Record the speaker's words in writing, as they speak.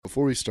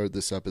Before we start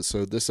this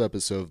episode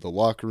of The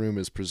Locker Room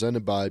is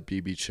presented by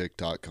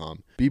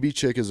bbchick.com.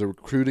 bbchick is a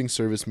recruiting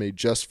service made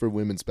just for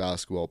women's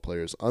basketball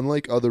players.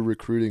 Unlike other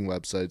recruiting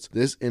websites,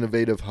 this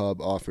innovative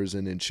hub offers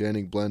an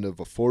enchanting blend of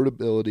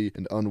affordability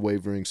and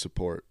unwavering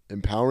support,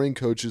 empowering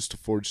coaches to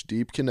forge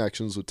deep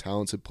connections with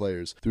talented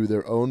players through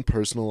their own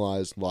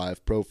personalized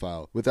live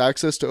profile. With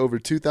access to over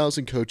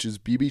 2,000 coaches,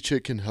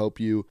 bbchick can help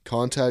you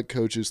contact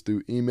coaches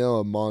through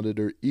email and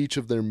monitor each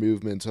of their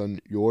movements on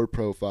your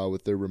profile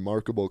with their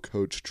remarkable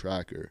coach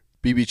tracker.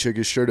 bbchick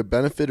is sure to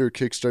benefit or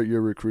kickstart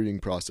your recruiting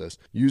process.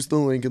 Use the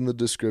link in the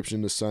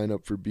description to sign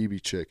up for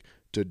bbchick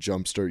to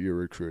jumpstart your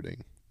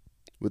recruiting.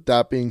 With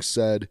that being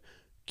said,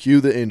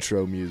 cue the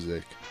intro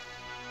music.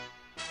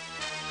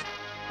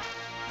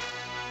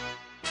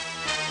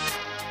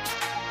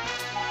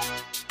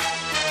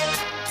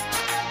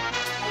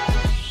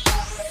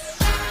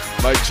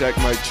 Mic check,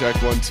 1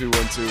 2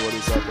 1 2. What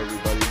is up,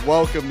 everybody?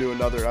 Welcome to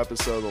another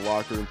episode of the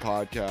Locker Room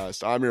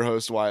Podcast. I'm your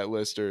host, Wyatt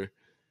Lister.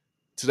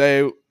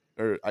 Today,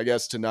 or I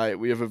guess tonight,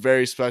 we have a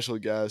very special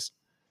guest,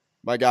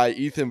 my guy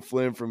Ethan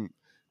Flynn from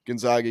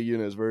Gonzaga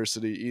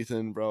University.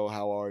 Ethan, bro,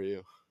 how are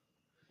you?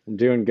 I'm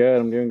doing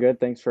good.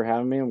 Thanks for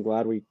having me. I'm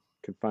glad we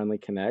could finally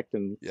connect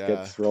and get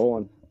this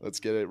rolling.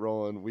 Let's get it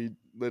rolling. We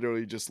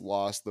literally just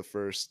lost the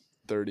first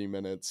 30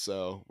 minutes,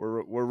 so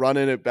we're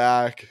running it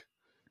back.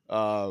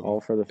 All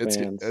for the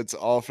fans. It's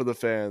all for the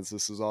fans.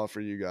 This is all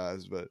for you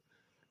guys, but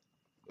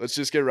let's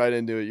just get right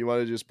into it. You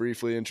want to just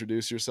briefly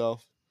introduce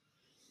yourself?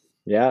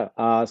 Yeah,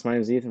 so my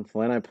name is Ethan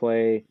Flynn. I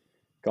play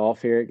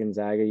golf here at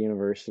Gonzaga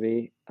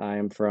University. I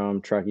am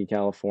from Truckee,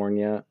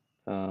 California.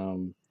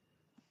 I'm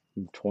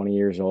 20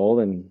 years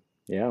old, and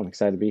yeah, I'm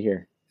excited to be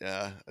here.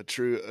 Yeah, a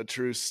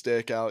true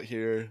stick out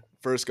here.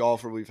 First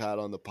golfer we've had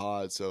on the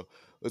pod, so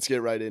let's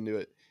get right into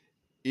it.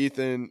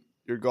 Ethan,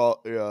 your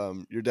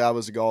dad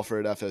was a golfer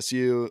at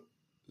FSU.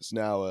 Is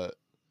now a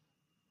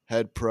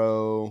head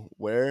pro.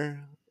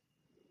 Where?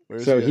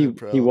 Where's So he?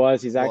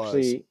 he's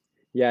actually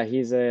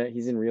he's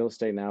in real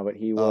estate now, but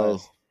he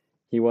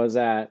was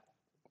at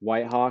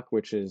Whitehawk,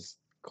 which is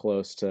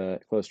close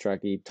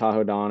Truckee,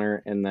 Tahoe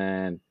Donner, and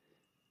then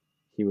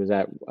he was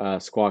at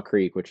Squaw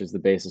Creek, which is the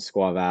base of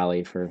Squaw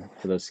Valley for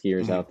those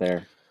skiers out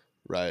there.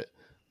 Right.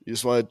 You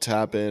just want to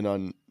tap in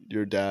on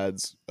your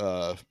dad's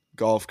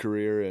golf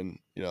career and,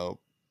 you know,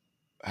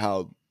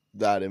 how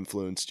that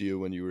influenced you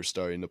when you were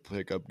starting to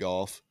pick up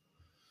golf.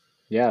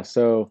 Yeah,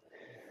 so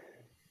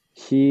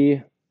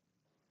he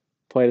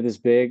played at this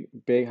big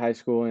high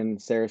school in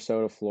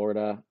Sarasota,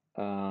 Florida.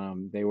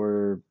 They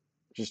were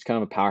just kind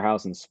of a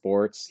powerhouse in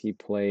sports. He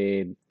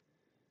played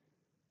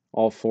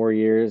all 4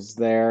 years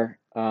there.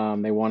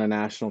 They won a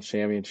national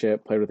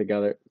championship, played with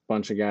a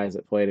bunch of guys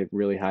that played at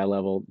really high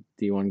level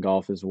D1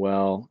 golf as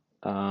well.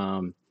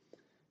 Then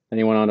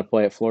he went on to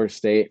play at Florida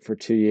State for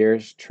 2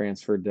 years,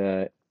 transferred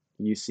to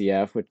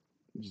UCF, which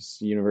is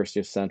University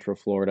of Central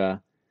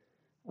Florida.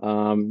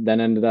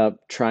 Then ended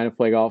up trying to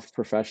play golf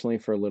professionally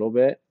for a little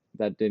bit.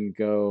 That didn't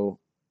go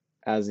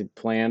as he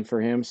planned for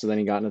him. So then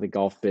he got into the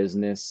golf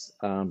business,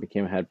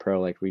 became a head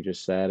pro, like we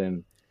just said,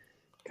 and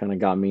kind of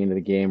got me into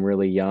the game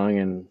really young.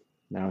 And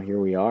now here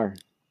we are.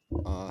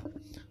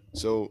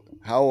 So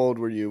how old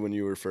were you when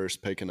you were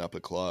first picking up a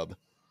club?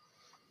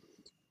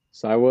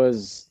 So I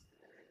was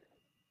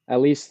at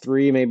least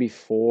 3, maybe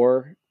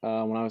 4.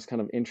 When I was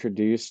kind of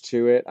introduced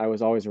to it, I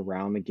was always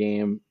around the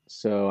game.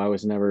 So I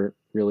was never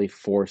really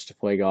forced to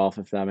play golf,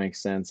 if that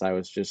makes sense. I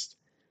was just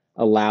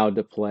allowed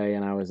to play,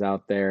 and I was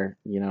out there,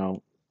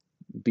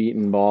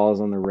 beating balls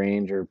on the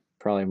range, or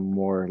probably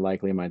more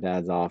likely in my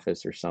dad's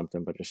office or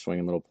something, but just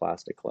swinging little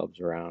plastic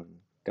clubs around.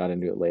 Got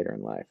into it later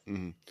in life.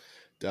 Mm-hmm.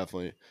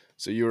 Definitely.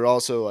 So you were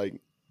also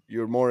you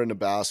were more into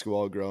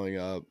basketball growing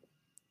up.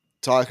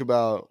 Talk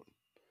about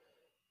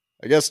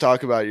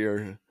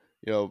your,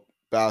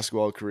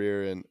 basketball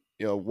career and,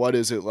 what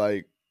is it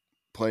like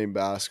playing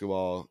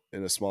basketball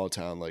in a small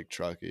town like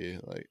Truckee?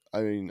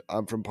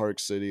 I'm from Park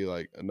City,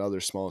 another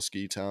small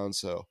ski town.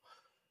 So,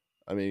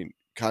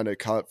 kind of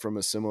cut from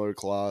a similar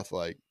cloth.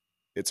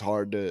 It's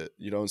hard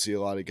you don't see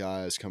a lot of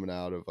guys coming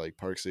out of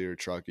Park City or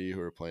Truckee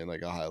who are playing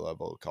a high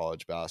level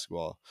college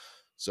basketball.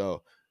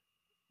 So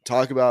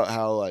talk about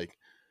how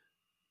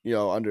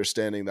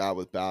understanding that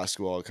with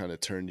basketball kind of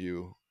turned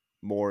you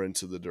more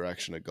into the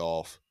direction of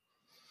golf.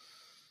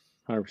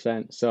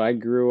 100%. So I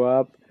grew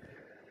up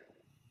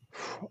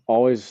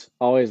always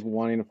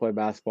wanting to play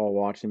basketball,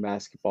 watching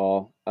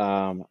basketball.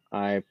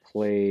 I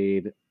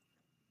played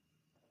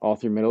all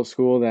through middle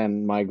school.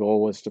 Then my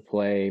goal was to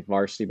play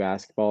varsity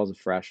basketball as a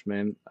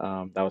freshman.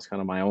 That was kind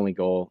of my only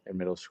goal in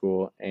middle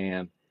school,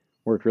 and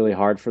worked really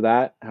hard for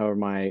that. However,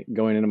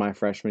 going into my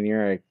freshman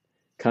year, I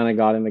kind of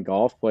got into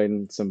golf, played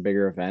in some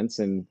bigger events,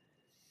 and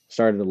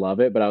started to love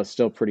it. But I was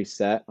still pretty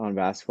set on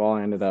basketball.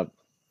 I ended up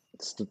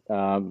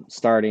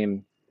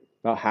starting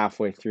about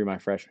halfway through my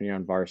freshman year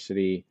on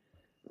varsity,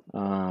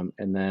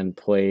 and then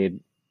played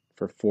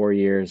for 4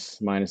 years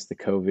minus the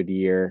COVID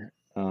year.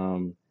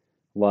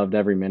 Loved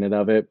every minute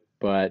of it,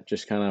 but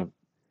just kind of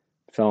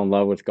fell in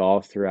love with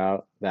golf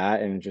throughout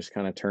that, and it just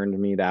kind of turned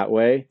me that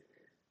way.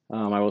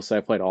 I will say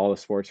I played all the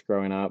sports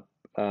growing up,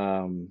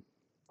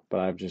 but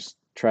I've just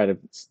tried to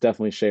it's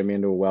definitely shaped me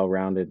into a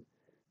well-rounded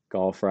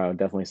golfer. I would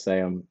definitely say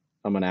I'm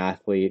an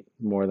athlete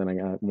more than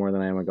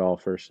I am a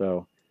golfer,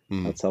 so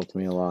Mm, that's helped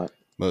me a lot.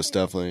 most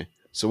definitely.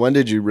 So when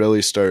did you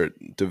really start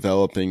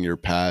developing your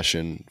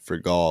passion for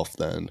golf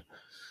then?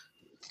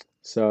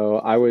 So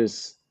I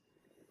was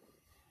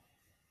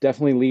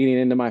definitely leading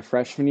into my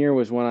freshman year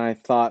was when I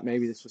thought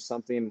maybe this was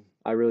something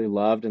I really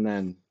loved, and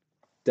then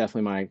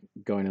definitely my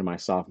going into my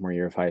sophomore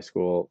year of high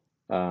school,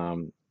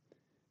 um,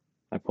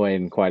 I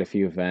played in quite a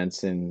few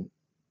events and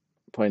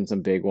played in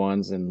some big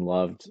ones and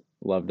loved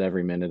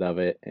every minute of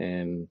it.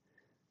 And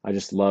I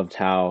just loved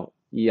how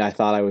yeah, I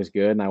thought I was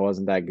good and I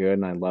wasn't that good,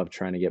 and I loved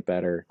trying to get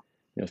better.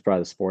 It was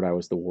probably the sport I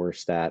was the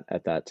worst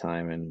at that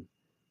time, and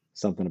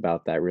something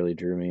about that really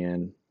drew me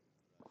in.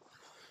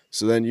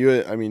 So then you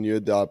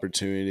had the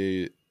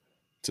opportunity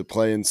to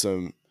play in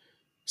some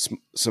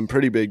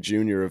pretty big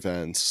junior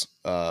events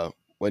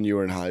when you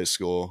were in high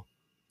school.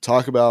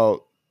 Talk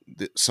about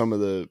some of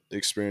the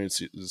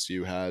experiences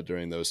you had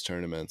during those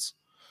tournaments.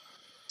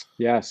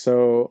 Yeah,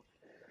 so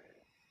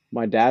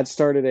my dad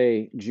started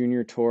a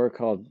junior tour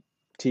called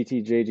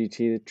TTJGT,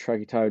 the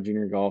Truckee Tahoe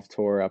Junior Golf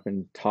Tour up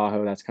in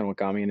Tahoe. That's kind of what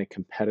got me into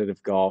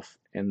competitive golf.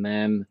 And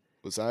then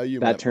Was that how you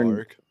that met turned,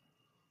 Mark?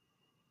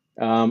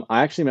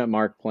 I actually met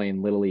Mark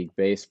playing Little League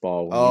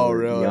Baseball when we Oh, were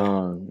really?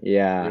 young.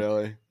 Yeah.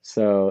 Really?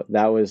 So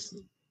that's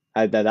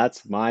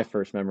my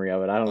first memory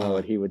of it. I don't know Uh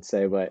what he would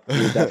say, but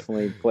we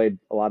definitely played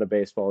a lot of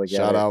baseball Shout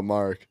together. out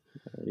Mark.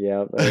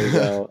 Yeah, there you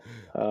go.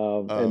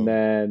 And um,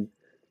 then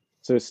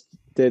so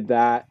did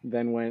that,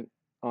 then went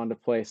on to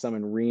play some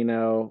in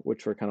Reno,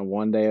 which were kind of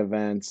one day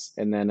events,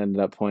 and then ended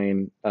up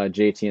playing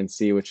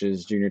JTNC, which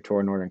is Junior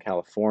Tour Northern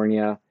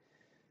California.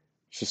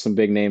 Just some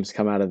big names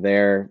come out of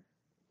there.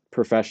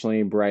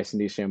 Professionally, Bryson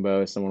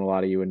DeChambeau, someone a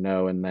lot of you would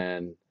know, and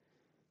then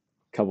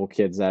a couple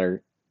kids that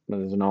are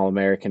there's an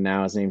All-American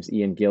now. His name's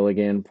Ian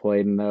Gilligan,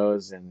 played in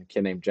those, and a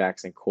kid named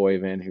Jackson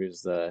Coyven,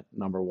 who's the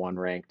number one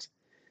ranked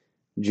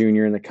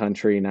junior in the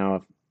country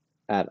now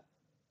at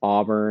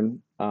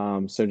Auburn.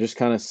 So just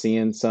kind of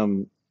seeing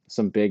some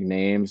big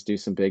names do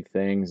some big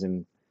things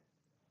and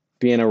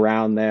being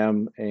around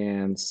them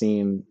and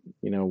seeing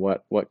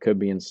what could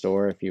be in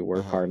store if you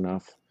work uh-huh. hard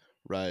enough.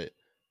 Right.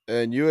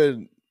 And you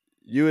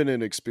had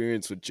an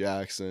experience with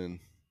Jackson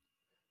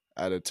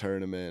at a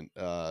tournament.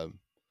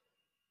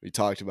 We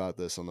talked about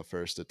this on the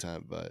first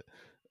attempt, but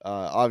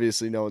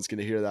obviously no one's going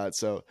to hear that.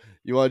 So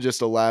you want to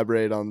just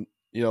elaborate on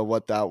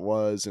what that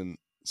was and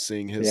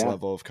seeing his Yeah,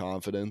 level of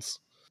confidence.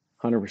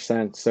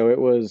 100%. So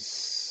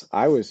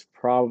I was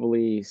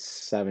probably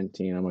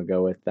 17. I'm gonna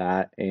go with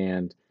that,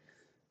 and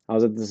I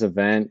was at this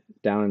event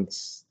down in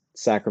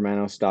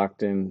Sacramento,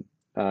 Stockton,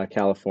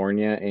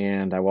 California,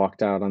 and I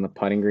walked out on the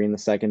putting green the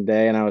second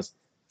day, and I was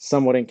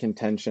somewhat in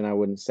contention. I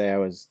wouldn't say I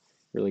was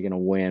really going to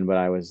win, but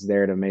I was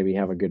there to maybe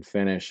have a good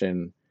finish.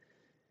 And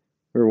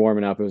we were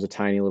warming up. It was a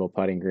tiny little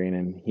putting green,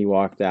 and he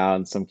walked out,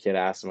 and some kid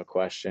asked him a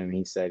question. And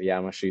he said, "Yeah,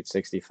 I'm gonna shoot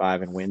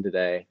 65 and win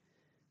today."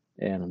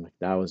 And I'm like,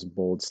 that was a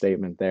bold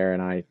statement there.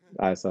 And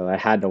I thought I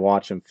had to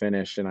watch him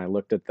finish, and I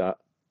looked at the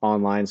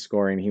online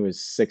scoring. He was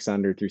 6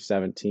 under through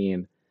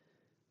 17,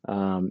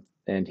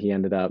 and he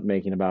ended up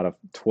making about a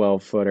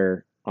 12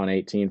 footer on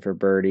 18 for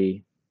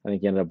birdie. I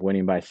think he ended up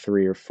winning by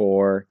 3 or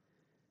 4.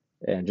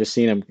 And just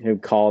seeing him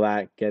call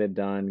that, get it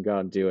done, go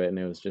out and do it, and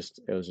it was just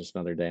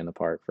another day in the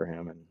park for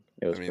him, and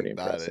it I was pretty mean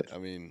impressive. I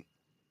mean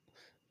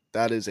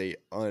that is a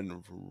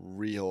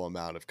unreal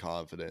amount of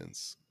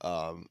confidence,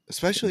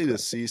 especially to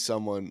Impressive.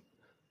 see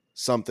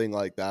something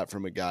like that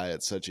from a guy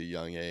at such a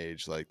young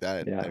age like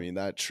that. I Yeah. mean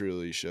that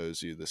truly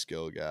shows you the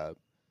skill gap.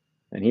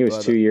 And he was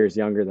But 2 years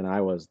younger than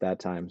I was that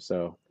time,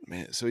 so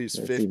man, so he's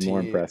it's even more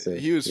 15. impressive.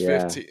 He was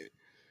Yeah. 15.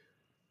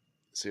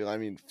 So I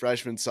mean,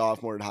 freshman,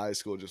 sophomore in high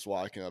school, just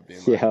walking up being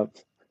like Yep.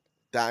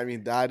 that. I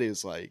mean, that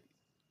is like,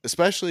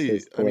 especially.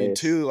 His I mean, place.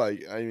 too.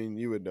 Like, I mean,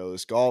 you would know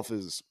this. Golf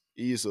is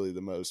easily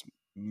the most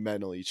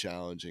mentally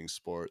challenging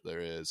sport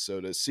there is.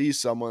 So to see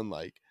someone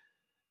like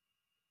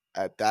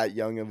at that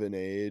young of an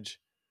age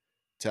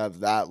to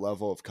have that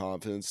level of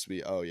confidence to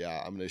be, oh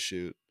yeah, I'm gonna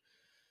shoot,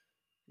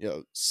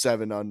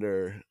 7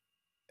 under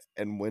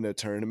and win a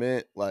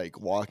tournament, like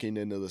walking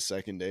into the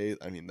second day.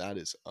 I mean, that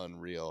is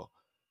unreal.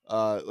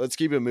 Let's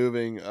keep it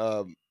moving.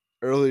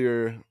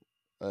 Earlier,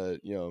 I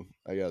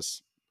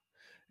guess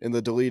in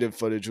the deleted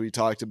footage, we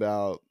talked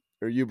about,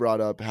 or you brought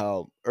up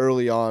how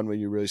early on when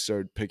you really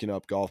started picking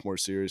up golf more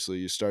seriously,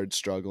 you started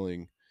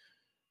struggling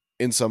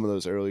in some of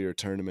those earlier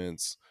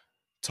tournaments.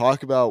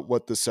 Talk about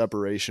what the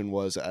separation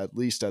was, at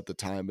least at the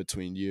time,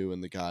 between you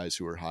and the guys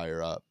who were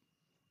higher up.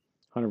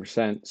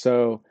 100%.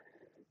 So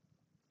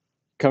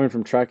coming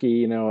from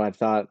Truckee, I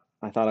thought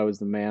I was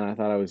the man. I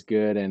thought I was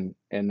good, and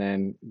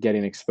then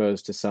getting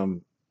exposed to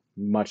some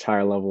much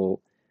higher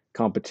level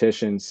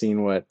competition,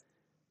 seeing what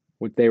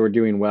they were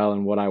doing well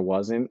and what I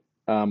wasn't.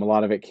 A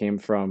lot of it came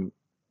from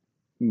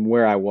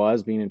where I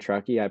was being in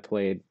Truckee. I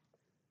played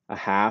a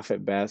half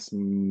at best,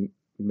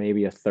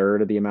 maybe a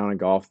third of the amount of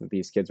golf that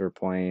these kids were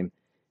playing,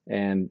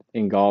 And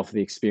in golf,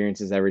 the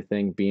experience is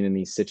everything. Being in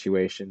these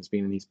situations,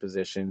 being in these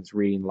positions,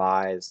 reading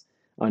lies,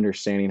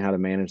 understanding how to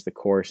manage the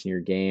course in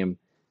your game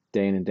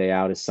day in and day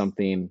out is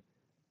something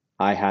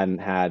I hadn't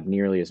had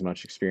nearly as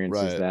much experience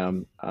as Right.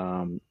 them.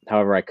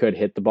 However, I could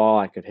hit the ball,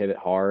 I could hit it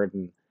hard,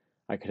 and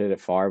I could hit it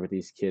far, but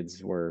these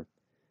kids were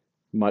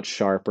much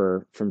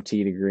sharper from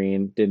tee to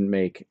green, didn't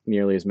make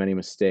nearly as many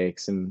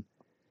mistakes, and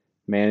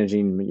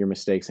managing your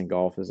mistakes in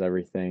golf is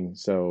everything.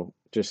 So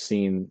just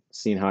seeing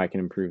how I can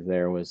improve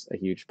there was a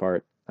huge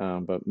part.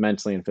 But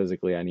mentally and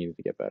physically, I needed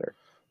to get better.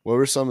 What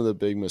were some of the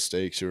big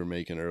mistakes you were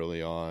making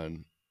early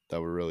on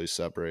that were really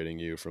separating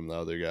you from the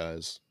other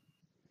guys?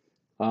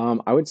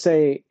 I would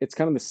say it's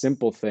kind of the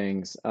simple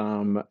things.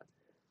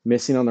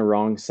 Missing on the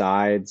wrong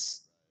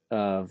sides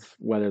of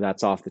whether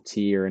that's off the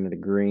tee or into the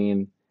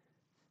green,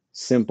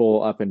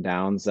 simple up and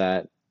downs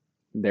that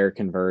they're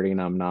converting.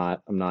 I'm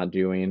not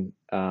doing,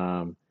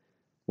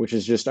 which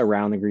is just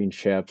around the green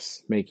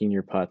chips, making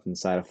your putts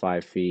inside of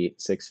 5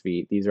 feet, 6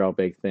 feet. These are all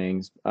big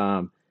things.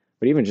 But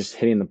even just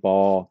hitting the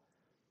ball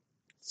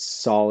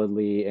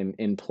solidly and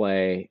in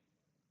play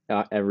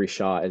every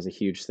shot is a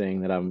huge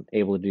thing that I'm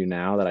able to do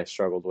now that I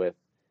struggled with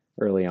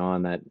early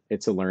on. That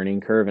it's a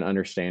learning curve and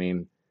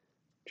understanding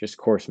just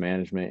course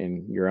management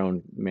and your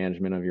own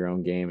management of your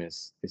own game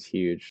is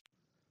huge.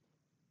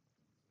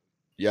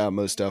 Yeah,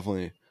 most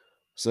definitely.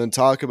 So then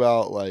talk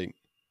about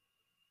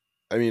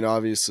I mean,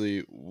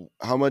 obviously,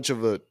 how much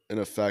of an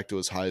effect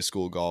was high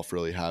school golf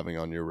really having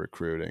on your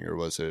recruiting, or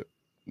was it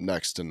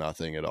next to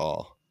nothing at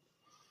all?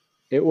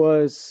 It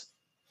was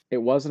it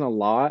wasn't a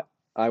lot.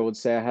 I would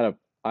say I had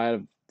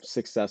a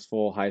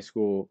successful high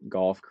school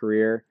golf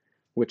career,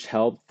 which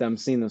helped. Them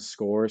seeing the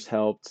scores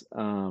helped.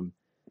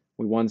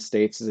 We won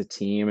states as a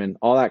team, and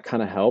all that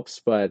kind of helps.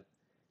 But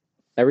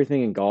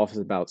everything in golf is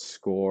about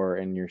score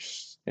and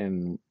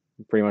and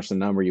pretty much the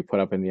number you put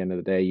up in the end of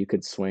the day. You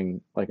could swing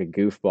like a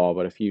goofball,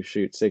 but if you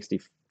shoot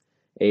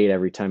 68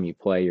 every time you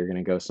play, you're going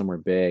to go somewhere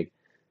big.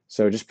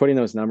 So just putting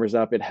those numbers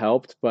up, it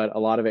helped, but a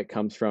lot of it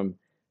comes from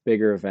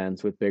bigger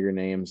events with bigger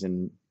names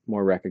and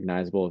more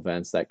recognizable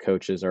events that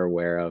coaches are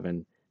aware of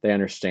and they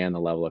understand the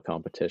level of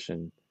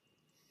competition.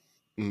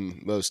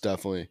 Most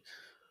definitely.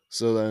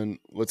 So then,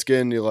 let's get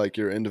into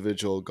your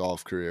individual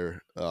golf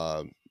career.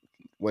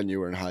 When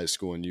you were in high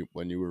school and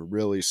when you were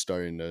really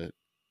starting to,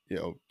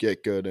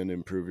 get good and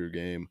improve your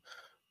game.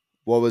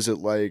 What was it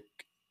like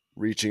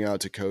reaching out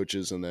to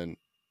coaches and then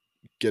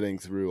getting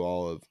through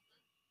all of,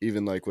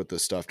 even with the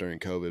stuff during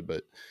COVID,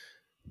 but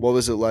what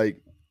was it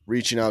like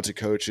reaching out to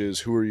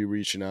coaches? Who were you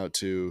reaching out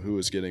to? Who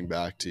was getting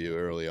back to you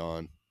early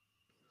on?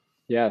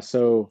 Yeah,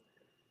 so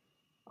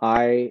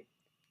I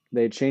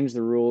they changed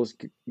the rules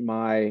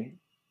I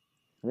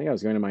think I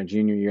was going to my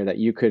junior year that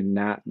you could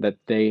not that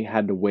they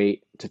had to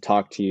wait to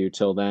talk to you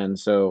till then.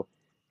 So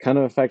kind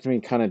of affected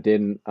me, kind of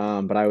didn't.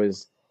 But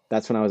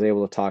that's when I was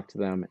able to talk to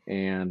them,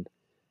 and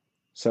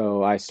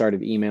so I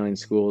started emailing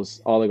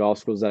schools, all the golf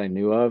schools that I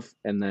knew of,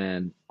 and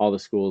then all the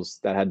schools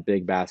that had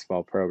big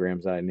basketball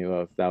programs that I knew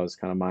of. That was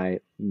kind of my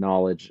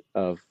knowledge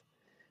of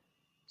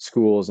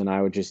schools, and I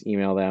would just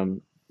email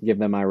them, give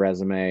them my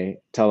resume,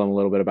 tell them a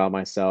little bit about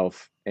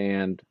myself,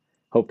 and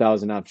hope that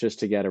was enough just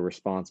to get a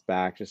response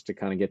back, just to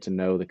kind of get to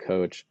know the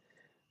coach.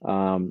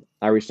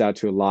 I reached out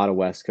to a lot of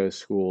West Coast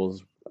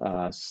schools.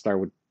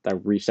 I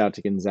reached out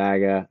to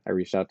Gonzaga. I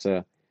reached out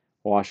to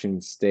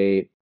Washington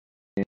State,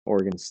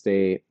 Oregon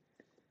State,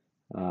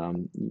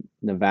 um,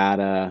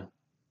 Nevada,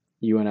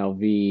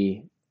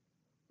 UNLV,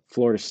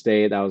 Florida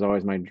State. That was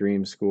always my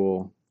dream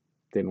school.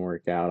 Didn't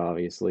work out,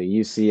 obviously.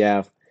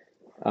 UCF,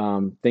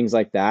 things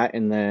like that.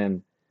 And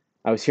then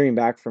I was hearing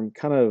back from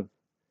kind of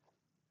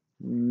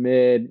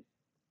mid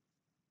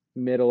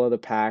middle of the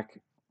pack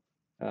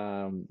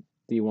um,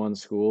 D1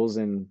 schools,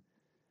 and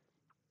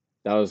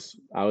I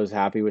was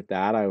happy with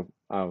that. I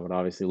would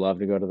obviously love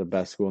to go to the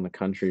best school in the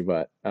country,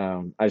 but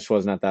I just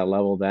wasn't at that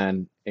level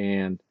then.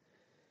 And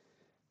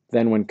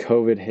then when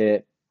COVID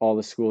hit, all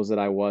the schools that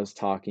I was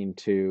talking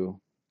to,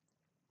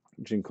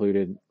 which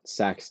included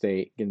Sac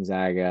State,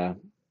 Gonzaga,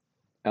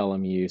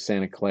 LMU,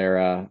 Santa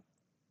Clara,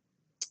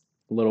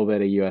 a little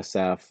bit of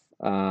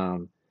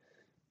USF,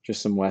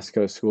 just some West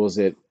Coast schools,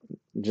 it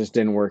just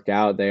didn't work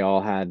out. They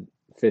all had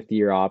fifth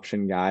year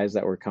option guys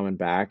that were coming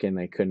back and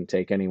they couldn't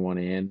take anyone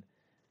in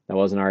that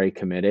wasn't already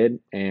committed.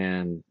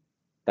 And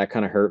that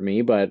kind of hurt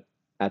me, but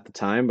at the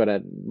time,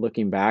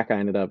 looking back, I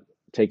ended up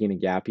taking a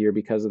gap year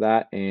because of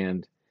that.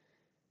 And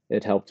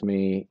it helped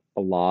me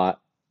a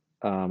lot.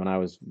 And I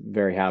was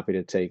very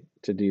happy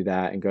to do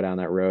that and go down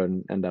that road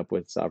and end up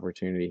with this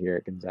opportunity here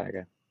at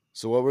Gonzaga.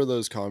 So, what were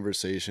those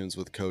conversations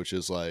with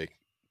coaches like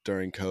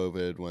during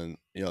COVID when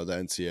the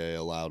NCAA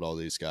allowed all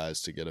these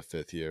guys to get a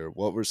fifth year?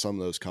 What were some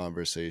of those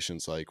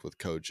conversations like with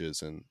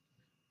coaches, and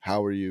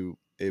how were you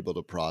able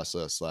to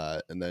process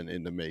that and then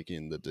into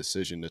making the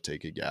decision to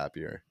take a gap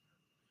year?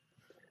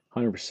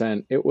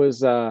 100%. It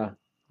was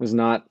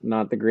not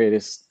the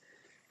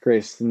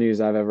greatest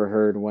news I've ever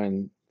heard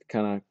when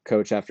kind of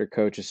coach after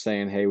coach is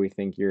saying, "Hey, we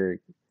think you're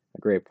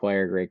a great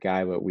player, great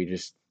guy, but we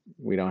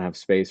don't have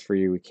space for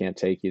you. We can't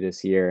take you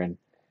this year." And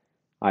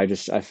I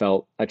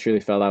truly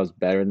felt I was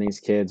better than these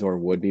kids or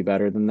would be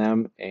better than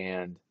them,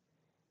 and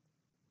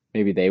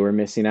maybe they were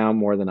missing out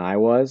more than I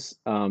was.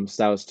 So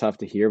that was tough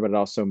to hear, but it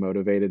also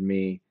motivated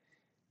me.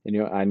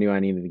 I knew I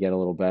needed to get a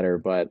little better,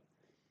 but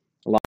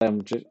a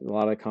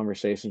lot of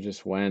conversations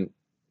just went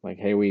like,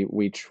 "Hey, we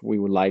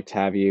would like to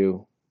have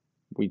you.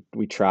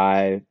 We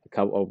tried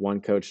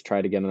one coach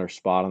tried to get another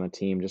spot on the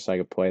team just so I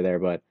could play there,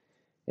 but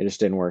it just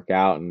didn't work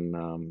out, and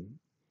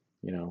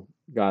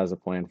God has a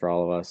plan for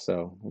all of us,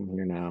 so I'm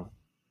here now."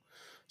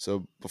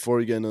 So before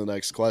we get into the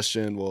next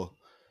question, we'll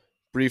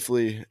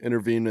briefly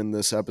intervene in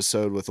this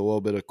episode with a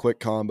little bit of quick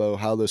combo,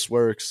 how this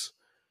works.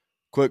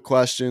 Quick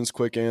questions,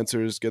 quick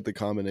answers, get the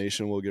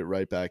combination. We'll get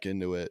right back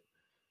into it.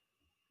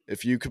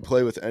 If you could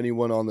play with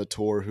anyone on the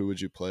tour, who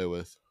would you play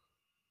with?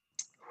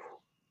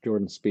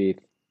 Jordan Spieth,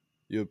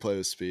 You would play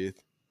with Spieth.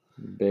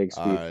 big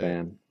All Spieth right.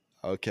 fan.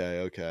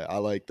 Okay. I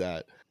like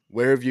that.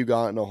 Where have you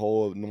gotten a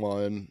hole in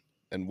one,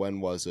 and when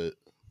was it?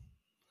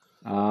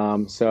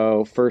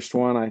 So first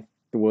one I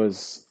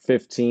was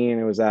 15.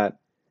 It was at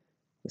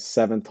the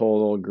seventh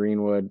hole, Old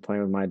Greenwood,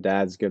 playing with my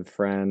dad's good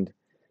friend.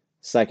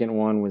 Second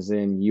one was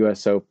in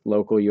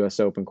local U.S.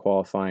 Open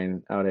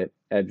qualifying out at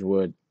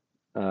Edgewood,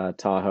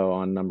 Tahoe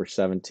on number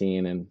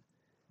 17, and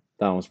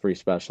that one was pretty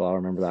special. I'll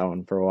remember that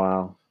one for a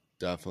while.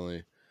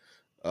 Definitely.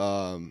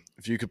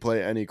 If you could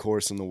play any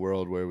course in the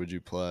world, where would you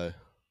play?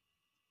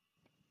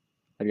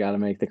 I got to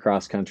make the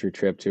cross country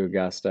trip to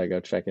Augusta. Go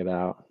check it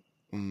out.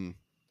 Mm.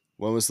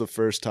 When was the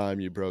first time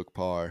you broke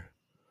par?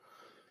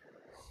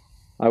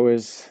 I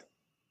was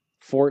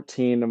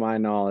 14 to my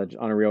knowledge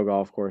on a real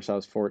golf course. I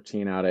was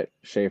 14 out at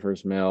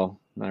Schaefer's Mill.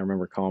 And I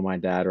remember calling my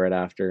dad right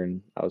after,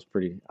 and I was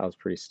pretty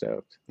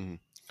stoked. Mm.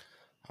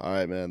 All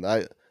right, man.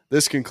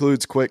 This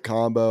concludes quick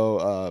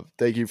combo.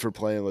 Thank you for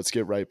playing. Let's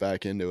get right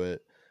back into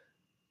it.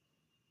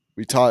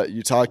 You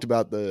talked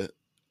about the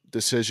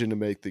decision to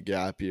make the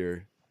gap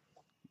year.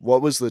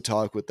 What was the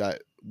talk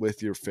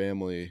with your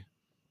family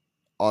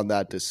on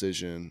that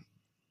decision?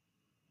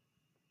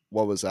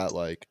 What was that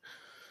like?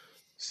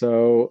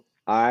 So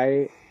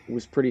I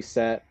was pretty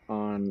set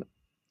on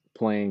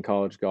playing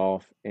college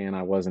golf, and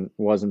I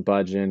wasn't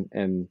budging,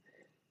 and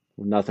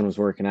nothing was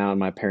working out. And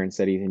my parents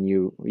said, "Ethan,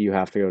 you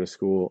have to go to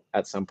school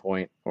at some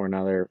point or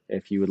another.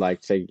 If you would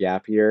like to take a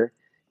gap year,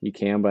 you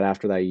can, but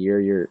after that year,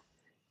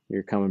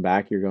 you're coming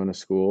back. You're going to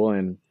school."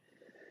 And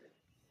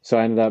so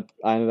I ended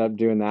up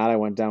doing that. I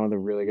went down with a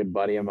really good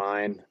buddy of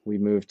mine. We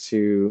moved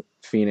to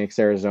Phoenix,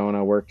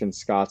 Arizona, worked in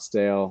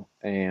Scottsdale,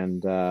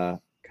 and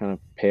kind of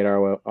paid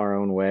our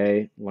own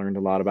way. Learned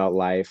a lot about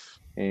life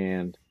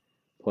and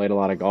played a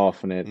lot of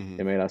golf, and it Mm-hmm.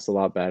 it made us a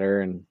lot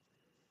better and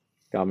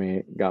got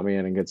me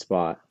in a good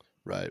spot.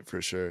 Right,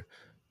 for sure.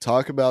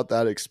 Talk about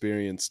that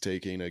experience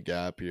taking a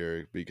gap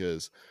year,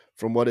 because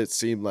from what it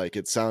seemed like,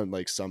 it sounded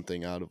like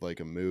something out of like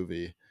a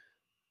movie.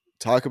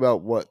 Talk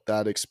about what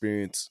that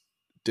experience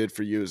did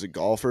for you as a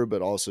golfer,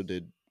 but also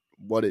did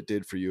what it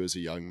did for you as a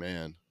young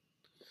man.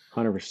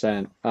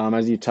 100%.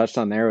 As you touched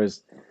on, there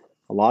was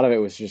a lot of it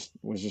was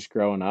just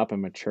growing up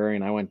and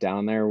maturing. I went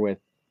down there with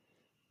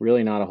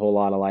really not a whole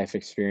lot of life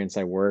experience.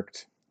 I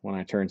worked when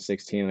I turned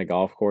 16 at a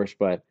golf course,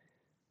 but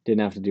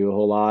didn't have to do a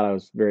whole lot. I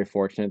was very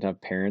fortunate to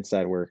have parents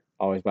that were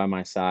always by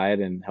my side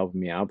and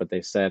helping me out. But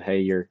they said, "Hey,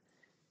 you're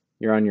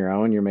on your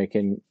own. You're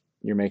making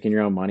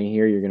your own money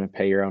here. You're going to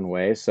pay your own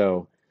way."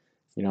 So,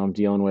 I'm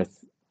dealing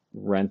with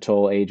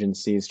rental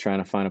agencies trying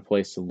to find a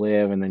place to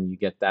live, and then you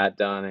get that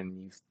done,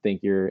 and you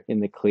think you're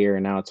in the clear,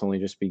 and now it's only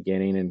just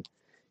beginning, and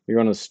you're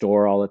going to the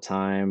store all the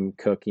time,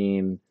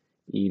 cooking,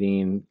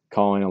 eating,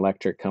 calling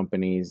electric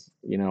companies,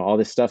 all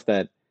this stuff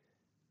that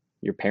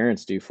your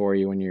parents do for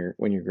you when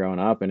you're growing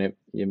up, and it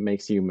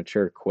makes you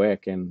mature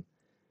quick. And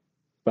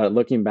but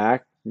looking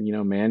back,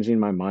 managing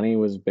my money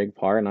was a big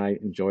part, and I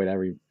enjoyed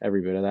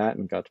every bit of that,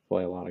 and got to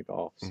play a lot of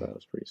golf, so Mhm. it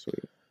was pretty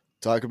sweet.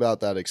 Talk about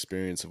that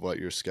experience of what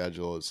your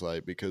schedule is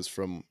like, because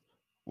from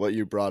what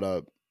you brought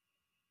up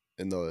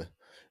in the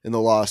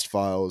lost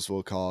files,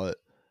 we'll call it,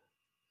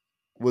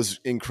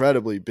 was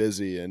incredibly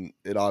busy, and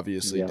it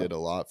obviously Yeah, did a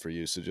lot for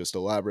you. So just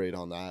elaborate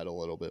on that a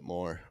little bit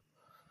more.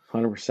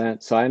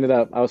 100%. So I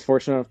was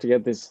fortunate enough to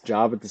get this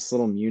job at this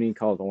little muni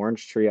called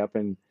Orange Tree up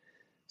in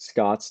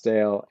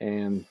Scottsdale,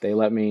 and they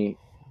let me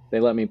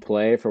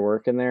play for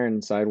working there,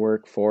 and so I'd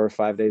work 4 or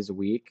 5 days a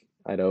week.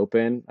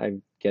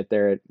 I'd get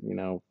there at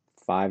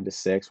 5 to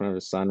 6 whenever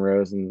the sun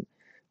rose, and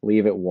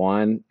leave at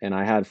 1, and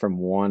I had from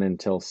 1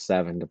 until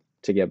 7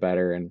 to get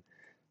better. And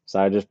so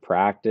I just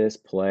practice,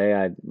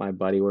 play. My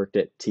buddy worked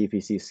at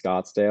TPC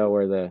Scottsdale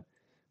where the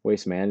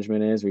waste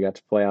management is. We got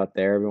to play out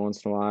there every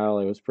once in a while.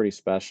 It was pretty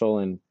special,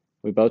 and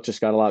we both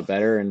just got a lot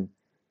better. And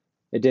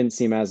it didn't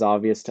seem as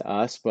obvious to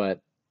us,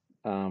 but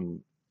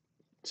um,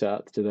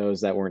 to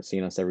those that weren't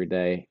seeing us every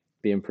day,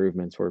 the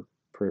improvements were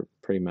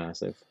pretty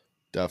massive.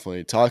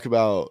 Definitely talk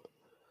about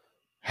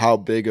how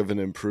big of an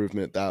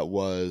improvement that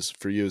was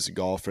for you as a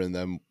golfer, and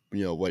then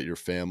what your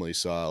family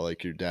saw,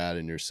 like your dad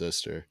and your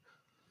sister.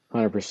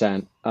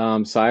 100%.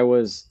 So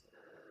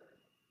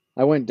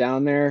I went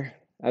down there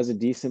as a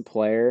decent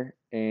player,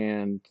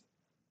 and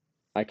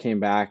I came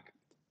back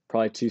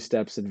probably two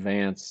steps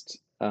advanced.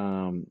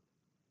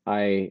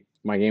 I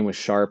my game was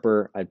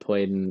sharper. I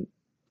played in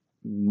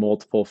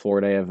multiple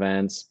 4-day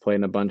events, played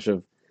in a bunch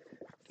of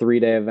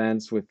 3-day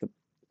events with a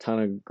ton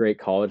of great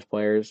college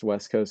players,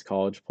 West Coast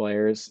college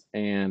players.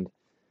 And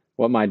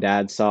what my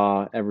dad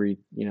saw every,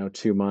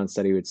 2 months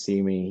that he would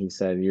see me, he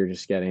said, "You're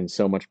just getting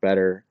so much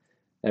better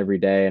every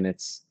day." And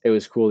it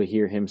was cool to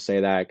hear him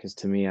say that because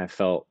to me, I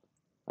felt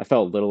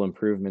little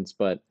improvements,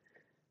 but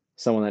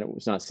someone that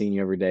was not seeing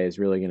you every day is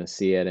really going to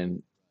see it.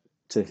 And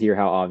to hear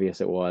how obvious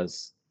it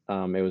was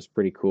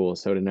pretty cool.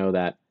 So to know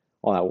that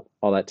all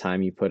that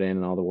time you put in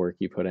and all the work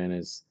you put in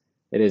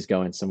it is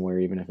going somewhere,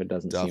 even if it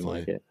doesn't seem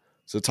like Definitely. it.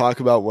 So talk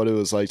about what it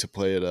was like to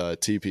play at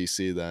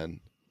TPC then,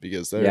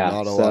 because there are Yeah,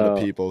 not a lot of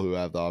so people who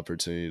have the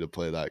opportunity to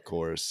play that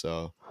course.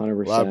 So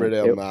 100%. elaborate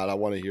on that. I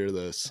want to hear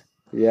this.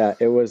 Yeah,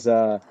 it was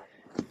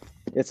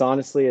it's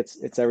honestly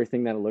it's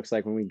everything that it looks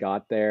like when we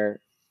got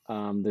there.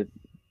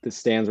 The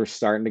stands were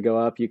starting to go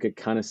up. You could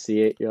kind of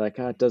see it. You're like,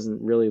 "Oh, it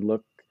doesn't really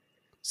look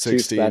too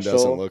 16 doesn't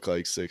special." look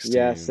like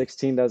Yeah, 16.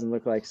 16 doesn't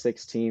look like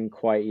 16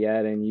 quite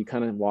yet, and you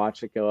kind of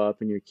watch it go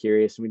up and you're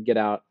curious. And we'd get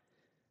out.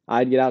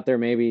 I'd get out there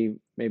maybe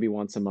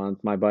once a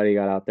month. My buddy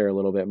got out there a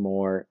little bit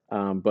more.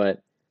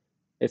 But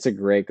it's a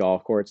great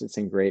golf course. It's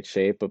in great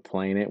shape, but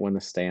playing it when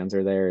the stands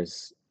are there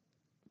is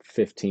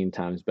 15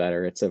 times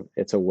better. It's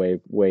a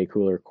way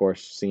cooler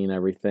course, seeing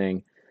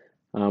everything.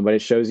 But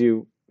it shows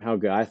you how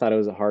good. I thought it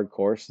was a hard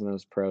course, and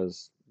those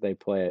pros they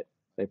play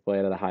it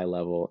at a high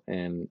level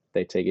and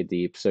they take it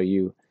deep. So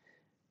you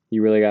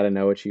really got to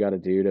know what you got to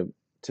do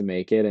to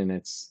make it,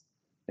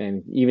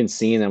 and even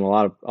seeing them, a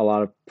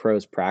lot of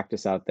pros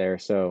practice out there.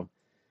 So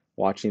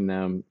watching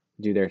them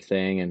do their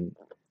thing and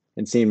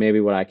seeing maybe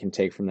what I can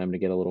take from them to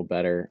get a little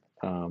better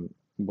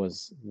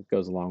was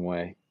goes a long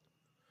way.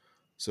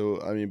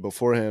 So I mean,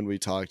 beforehand we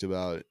talked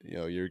about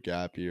your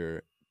gap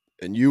year,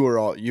 and you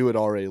had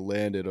already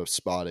landed a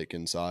spot at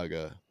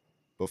Gonzaga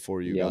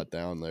before you Yep, got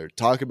down there.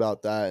 Talk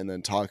about that, and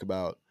then talk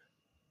about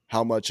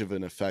how much of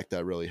an effect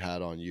that really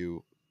had on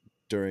you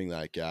during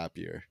that gap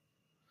year.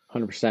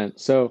 100%.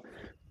 So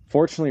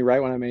fortunately,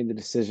 right when I made the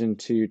decision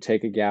to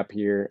take a gap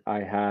year, I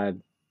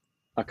had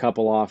a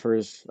couple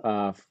offers,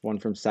 one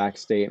from Sac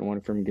State and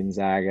one from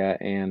Gonzaga,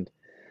 and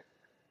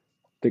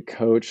the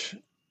coach.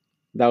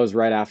 That was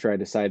right after I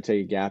decided to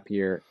take a gap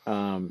year,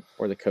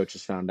 or the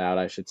coaches found out,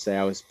 I should say.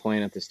 I was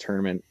playing at this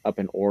tournament up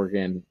in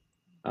Oregon.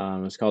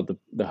 It was called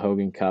the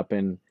Hogan Cup,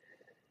 and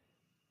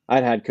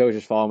I'd had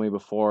coaches follow me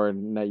before,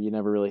 and that you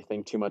never really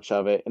think too much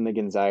of it. And the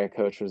Gonzaga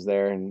coach was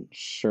there, and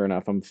sure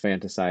enough, I'm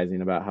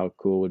fantasizing about how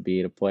cool it would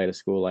be to play at a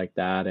school like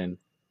that. And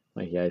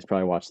like, yeah, he's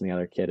probably watching the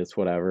other kid. It's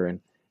whatever. And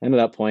ended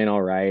up playing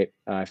all right.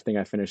 I think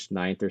I finished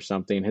ninth or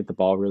something. Hit the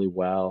ball really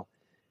well,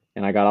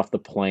 and I got off the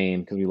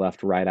plane because we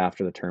left right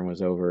after the term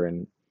was over.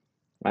 And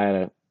I had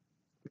a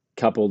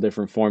couple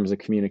different forms of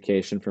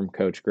communication from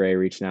Coach Gray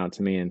reaching out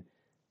to me, and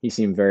he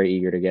seemed very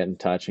eager to get in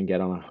touch and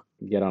get on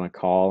a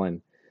call.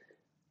 And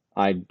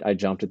I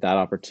jumped at that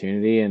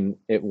opportunity, and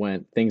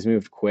things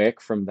moved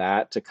quick from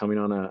that to coming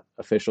on a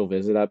official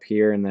visit up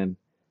here, and then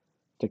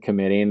to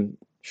committing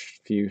a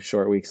few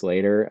short weeks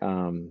later.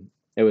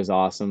 It was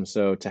awesome.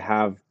 So to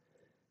have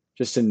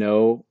just to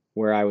know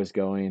where I was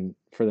going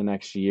for the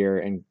next year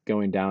and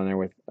going down there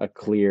with a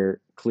clear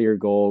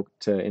goal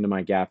to into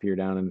my gap year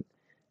down in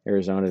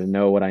Arizona, to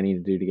know what I need to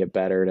do to get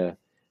better, to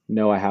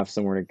know I have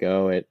somewhere to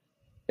go. It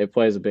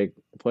plays a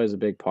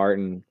big part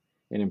in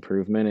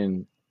improvement,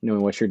 and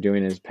knowing what you're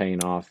doing is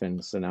paying off,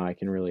 and so now I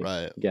can really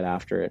Right. get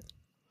after it.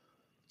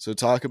 So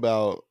talk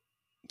about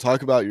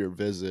your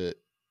visit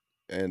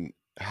and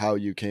how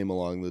you came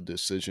along the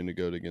decision to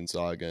go to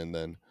Gonzaga, and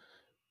then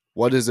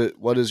what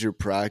does your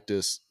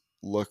practice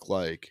look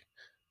like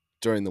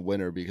during the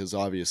winter, because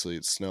obviously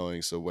it's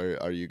snowing. So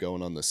where are you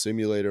going on the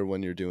simulator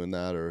when you're doing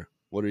that, or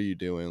what are you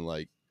doing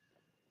like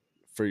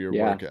for your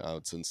Yeah,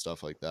 workouts and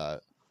stuff like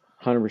that?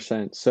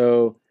 100%.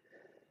 So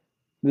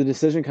the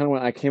decision kind of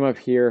went. I came up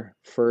here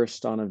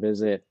first on a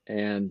visit,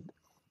 and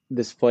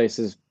this place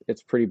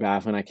it's pretty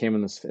baffling. I came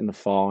in the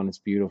fall, and it's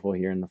beautiful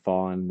here in the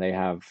fall, and they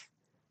have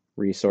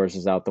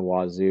resources out the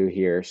wazoo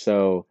here.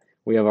 So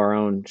we have our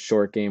own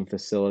short game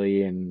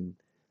facility and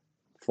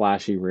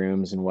flashy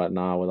rooms and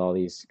whatnot with all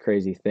these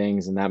crazy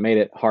things, and that made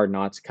it hard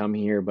not to come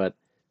here. But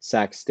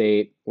Sac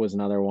State was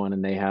another one,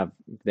 and they have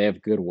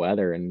good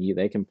weather, and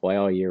they can play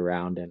all year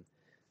round. And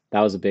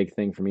that was a big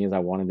thing for me, is I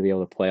wanted to be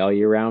able to play all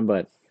year round,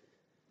 but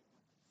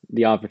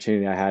the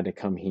opportunity I had to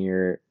come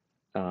here,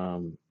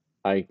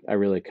 I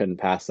really couldn't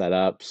pass that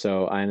up.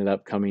 So I ended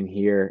up coming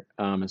here.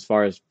 As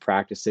far as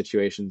practice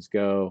situations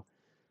go,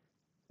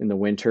 in the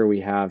winter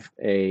we have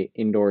a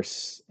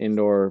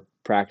indoor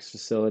practice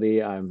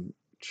facility. I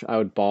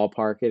would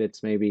ballpark it.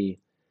 It's maybe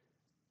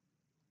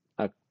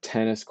a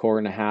tennis court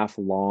and a half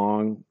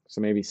long,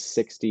 so maybe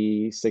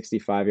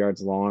 65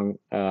 yards long,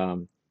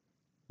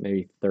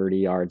 maybe 30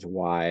 yards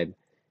wide.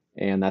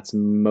 And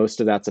most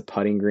of that's a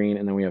putting green.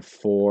 And then we have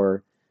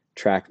four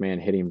TrackMan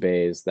hitting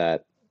bays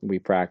that we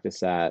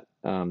practice at,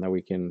 that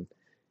we can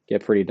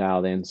get pretty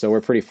dialed in. So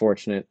we're pretty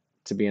fortunate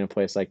to be in a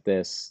place like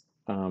this.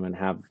 and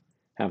have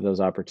those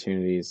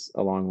opportunities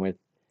along with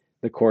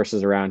the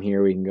courses around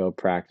here. We can go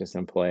practice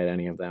and play at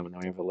any of them, and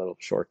then we have a little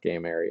short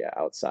game area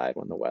outside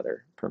when the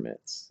weather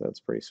permits. So it's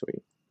pretty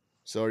sweet.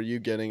 So are you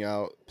getting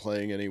out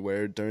playing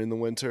anywhere during the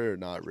winter or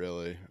not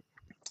really?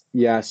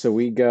 Yeah, so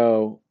we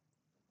go.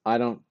 I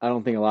don't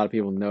think a lot of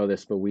people know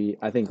this, but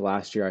I think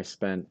last year I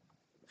spent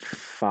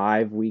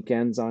 5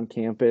 weekends on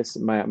campus.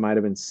 Might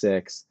have been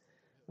six.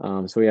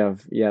 So we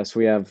have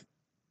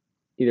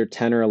either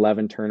 10 or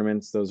 11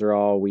 tournaments. Those are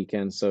all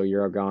weekends, so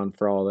you're gone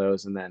for all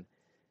those. And then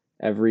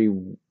every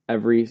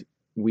every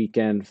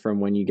weekend from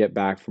when you get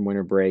back from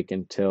winter break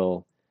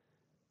until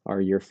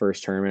your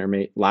first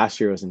tournament, last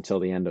year was until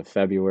the end of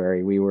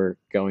February. We were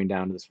going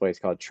down to this place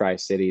called Tri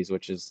Cities,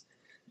 which is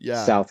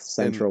Yeah, South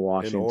Central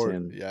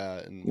Washington. in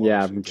Yeah,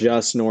 Washington.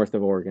 just north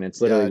of Oregon.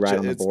 It's literally right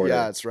on the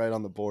border. It's right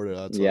on the border.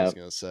 That's what I was Yep,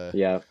 gonna say.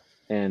 yep.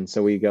 And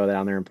so we go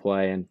down there and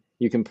play, and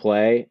you can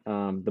play.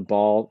 The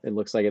ball, it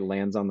looks like it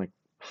lands on the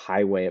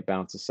highway. It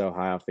bounces so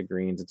high off the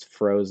greens. It's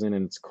frozen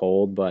and it's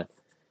cold, but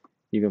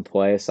you can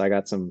play. So I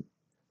got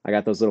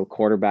those little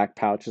quarterback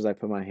pouches. I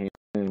put my hand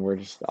in, and we're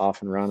just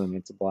off and running.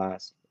 It's a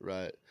blast.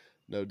 Right,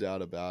 no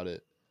doubt about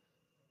it.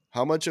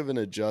 How much of an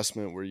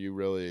adjustment were you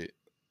really?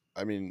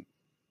 I mean,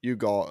 you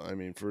golf. I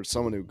mean, for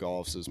someone who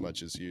golfs as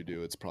much as you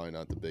do, it's probably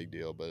not the big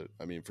deal. But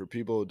I mean, for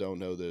people who don't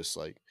know this,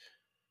 like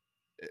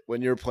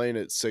when you're playing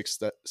at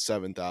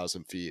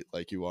 7,000 feet,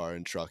 like you are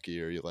in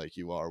Truckee, or like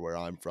you are where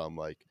I'm from,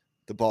 like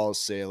the ball is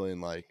sailing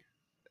like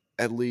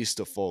at least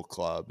a full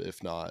club,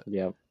 if not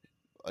Yep,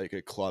 like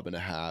a club and a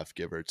half,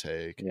 give or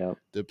take, yep.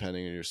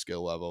 depending on your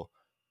skill level.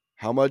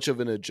 How much of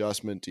an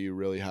adjustment do you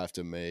really have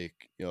to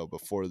make,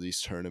 before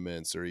these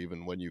tournaments or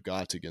even when you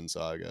got to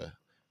Gonzaga?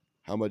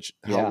 How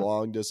Yeah.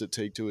 long does it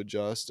take to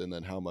adjust? And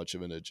then how much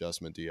of an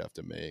adjustment do you have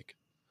to make?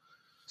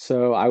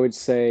 So I would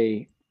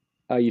say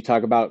you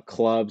talk about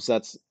clubs.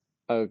 That's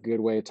a good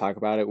way to talk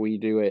about it. We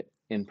do it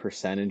in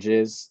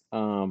percentages.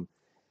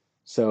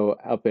 So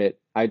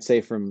I'd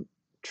say from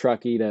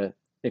Truckee to,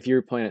 if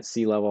you're playing at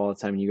sea level all the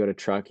time and you go to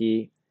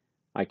Truckee,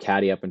 I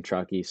caddy up in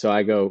Truckee. So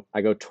I go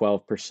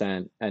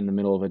 12% in the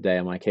middle of a day.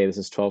 I'm like, hey, this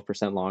is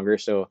 12% longer.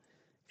 So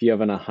if you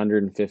have an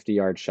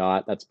 150-yard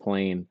shot, that's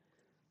playing,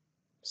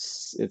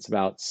 it's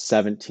about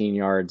 17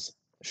 yards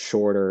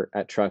shorter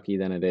at Truckee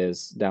than it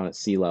is down at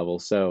sea level.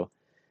 So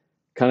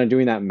kind of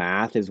doing that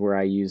math is where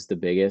I use the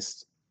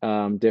biggest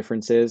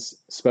differences.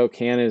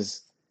 Spokane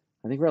is,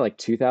 I think we're like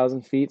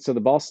 2,000 feet, so the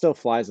ball still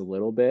flies a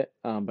little bit,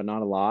 but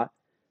not a lot.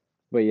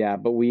 But yeah,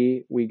 but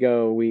we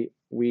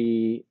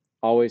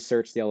always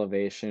search the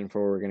elevation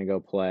for where we're gonna go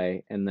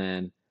play, and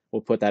then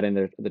we'll put that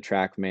into the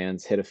track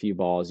mans, hit a few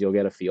balls, you'll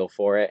get a feel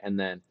for it, and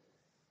then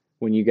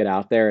when you get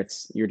out there,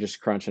 you're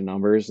just crunching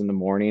numbers in the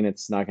morning.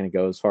 It's not going to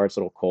go as far. It's a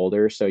little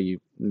colder, so you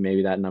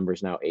maybe that number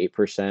is now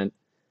 8%.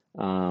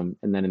 And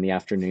then in the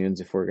afternoons,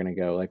 if we're going to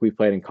go, like we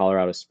played in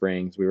Colorado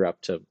Springs, we were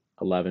up to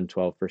 11,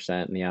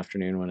 12% in the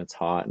afternoon when it's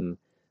hot and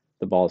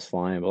the ball's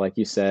flying. But like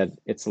you said,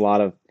 it's a lot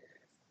of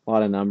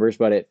numbers,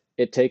 but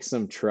it takes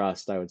some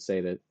trust, I would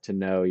say, to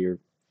know you're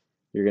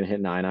going to hit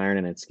 9 iron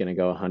and it's going to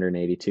go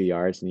 182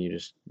 yards, and you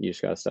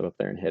just got to step up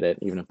there and hit it,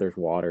 even if there's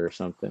water or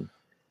something.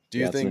 Do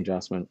you Yeah, it's an think,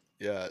 adjustment.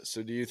 yeah,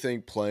 so do you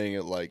think playing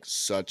at like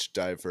such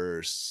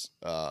diverse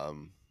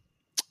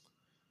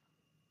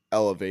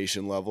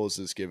elevation levels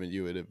has given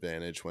you an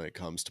advantage when it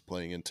comes to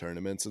playing in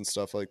tournaments and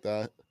stuff like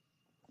that?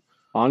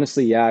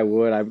 Honestly, yeah, I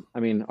would. I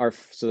mean,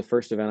 the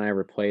first event I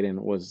ever played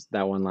in was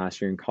that one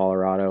last year in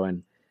Colorado,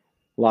 and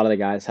a lot of the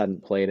guys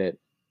hadn't played it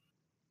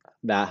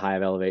that high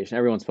of elevation.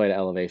 Everyone's played at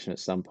elevation at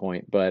some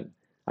point, but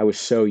I was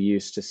so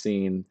used to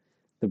seeing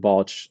the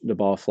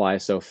ball fly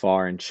so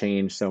far and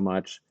change so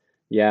much.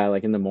 Yeah,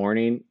 like in the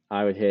morning,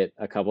 I would hit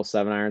a couple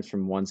 7 irons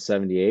from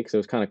 178 because it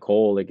was kind of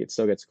cold. It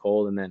still gets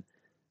cold, and then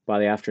by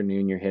the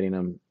afternoon, you're hitting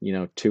them,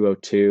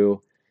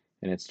 202,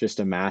 and it's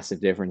just a massive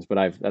difference.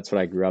 But that's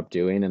what I grew up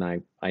doing, and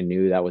I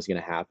knew that was going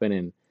to happen,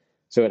 and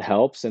so it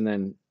helps. And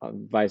then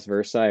vice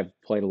versa,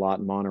 I've played a lot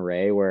in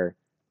Monterey where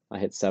I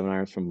hit 7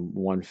 irons from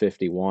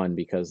 151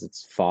 because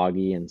it's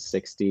foggy and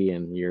 60,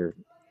 and you're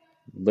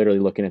literally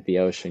looking at the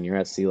ocean. You're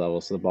at sea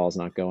level, so the ball's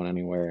not going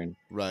anywhere. And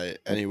Right.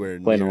 I've Anywhere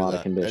played in a near lot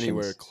of that,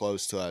 anywhere conditions.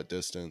 close to that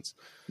distance.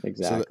 So that,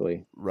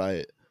 Exactly.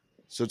 right.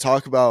 So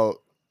talk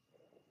about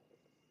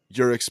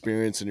your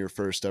experience in your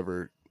first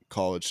ever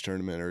college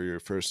tournament or your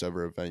first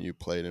ever event you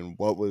played in.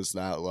 What was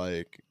that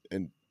like?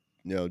 And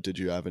did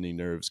you have any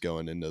nerves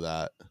going into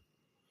that?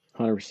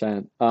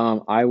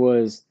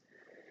 100%.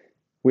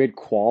 We had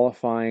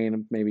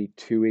qualifying maybe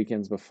 2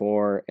 weekends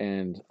before,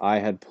 and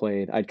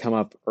I'd come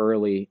up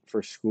early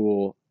for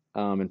school,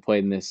 and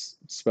played in this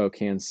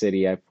Spokane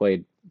City. I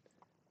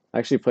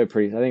actually played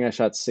pretty, I think I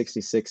shot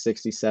 66,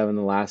 67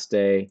 the last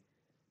day,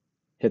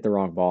 hit the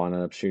wrong ball, and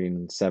ended up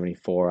shooting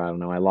 74. I don't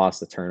know. I lost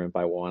the tournament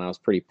by one. I was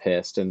pretty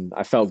pissed, and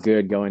I felt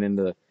good going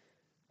into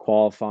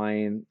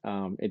qualifying.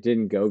 It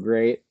didn't go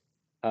great.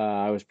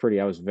 I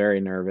was very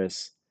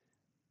nervous,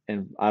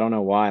 and I don't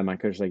know why. My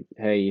coach was like,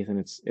 "Hey, Ethan,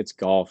 it's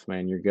golf,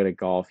 man. You're good at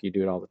golf. You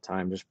do it all the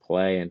time. Just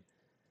play." And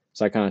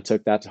so I kind of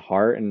took that to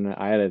heart, and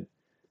I had a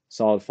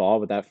solid fall.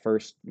 But that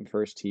first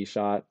tee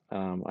shot,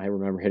 I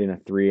remember hitting a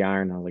 3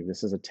 iron. I was like,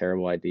 this is a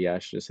terrible idea. I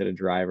should just hit a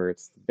driver.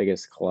 It's the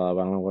biggest club.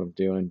 I don't know what I'm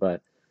doing,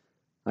 but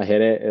I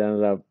hit it. It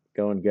ended up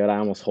going good. I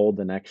almost holed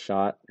the next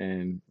shot,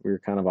 and we were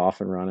kind of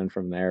off and running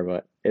from there.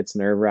 But it's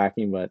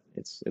nerve-wracking, but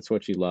it's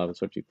what you love.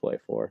 It's what you play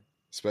for.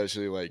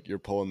 Especially like you're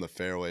pulling the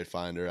fairway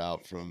finder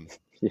out from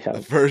the Yeah,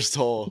 first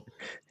hole.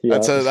 yeah,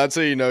 That's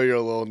how you know you're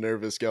a little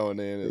nervous going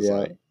in. Is yeah,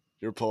 like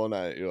you're pulling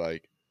out. You're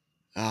like,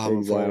 oh, I'm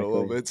gonna play it a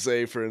little exactly. bit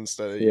safer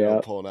instead of Yeah,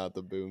 pulling out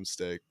the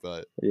boomstick.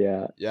 But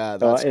yeah. yeah,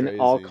 that's And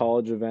all crazy.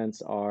 college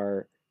events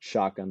are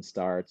shotgun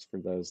starts for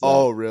those that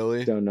Oh,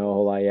 really? don't know a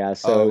whole lot. Yeah,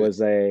 so it Oh,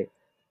 was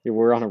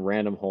we're on a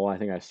random hole. I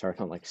think I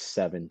started on like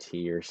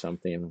 7T or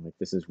something. I'm like,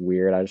 this is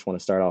weird. I just want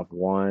to start off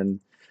one,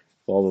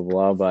 blah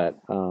blah blah. But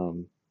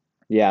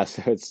yeah,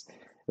 so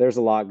there's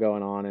a lot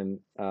going on, and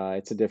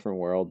it's a different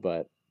world,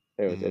 but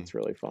mhm. it's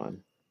really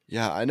fun.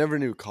 Yeah. I never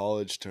knew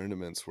college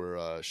tournaments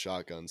were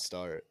shotgun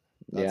start.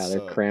 That's Yeah,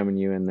 they're cramming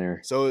you in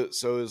there. so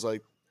is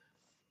like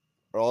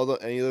are all the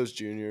any of those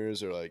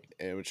juniors or like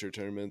amateur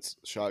tournaments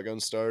shotgun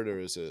start or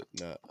is it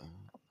not?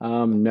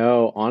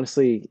 No,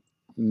 honestly,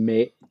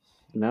 may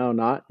no,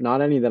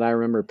 not any that I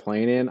remember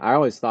playing in. I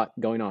always thought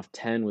going off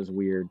 10 was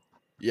weird,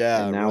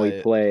 Yeah, and right.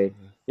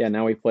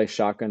 now we play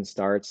shotgun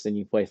starts, and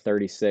you play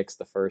 36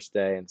 the first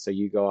day, and so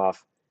you go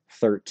off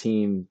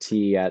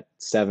 13T at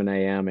 7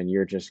 a.m. and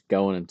you're just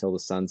going until the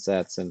sun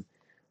sets, and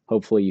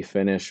hopefully you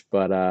finish.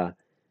 But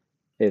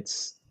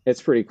it's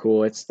pretty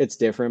cool. It's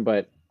different,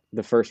 but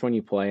the first one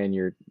you play and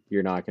you're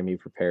not going to be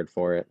prepared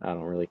for it. I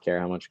don't really care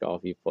how much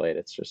golf you've played.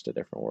 It's just a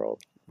different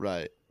world.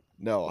 Right.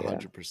 No, Yeah.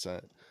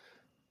 100%.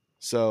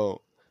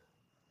 So,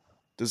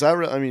 does that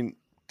I mean,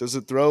 does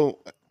it throw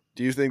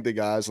do you think the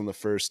guys on the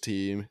first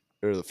team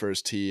or the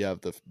first tee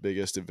have the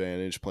biggest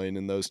advantage playing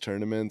in those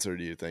tournaments or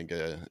do you think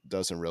it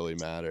doesn't really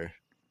matter?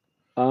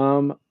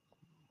 Um,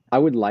 I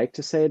would like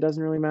to say it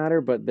doesn't really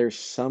matter, but there's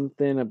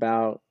something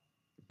about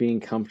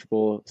being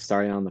comfortable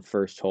starting on the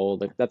first hole.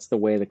 Like that's the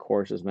way the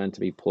course is meant to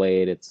be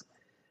played. It's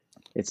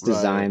Right.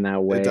 designed that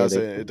It way.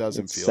 doesn't it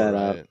doesn't It's feel set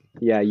up. right.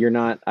 Yeah,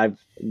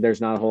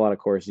 there's not a whole lot of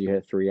courses you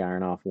hit 3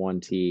 iron off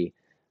 1T.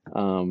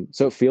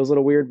 So it feels a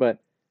little weird, but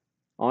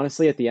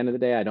honestly, at the end of the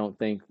day, I don't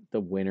think the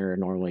winner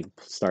normally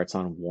starts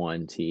on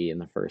 1T in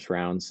the first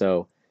round.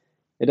 So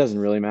it doesn't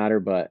really matter,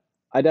 but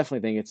I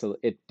definitely think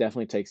it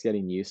definitely takes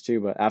getting used to.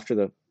 But after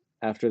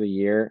the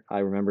year, I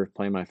remember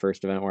playing my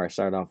first event where I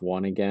started off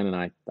one again, and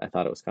I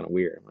thought it was kind of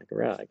weird. I'm like,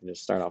 right, I can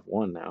just start off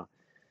one now.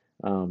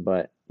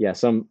 But yeah,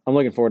 so I'm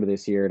looking forward to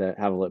this year to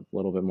have a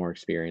little bit more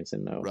experience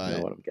and know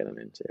Right. what I'm getting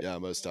into. Yeah,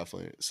 most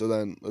definitely. So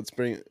then let's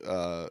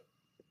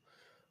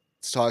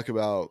talk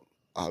about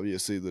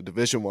obviously the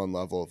Division 1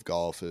 level of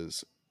golf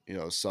is,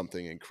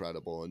 something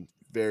incredible and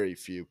very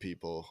few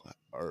people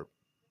are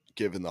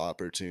given the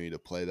opportunity to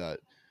play that.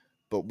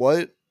 But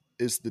what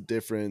is the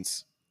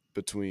difference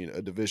between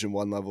a Division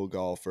 1 level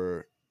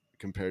golfer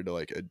compared to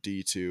like a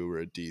D2 or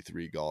a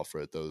D3 golfer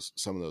at those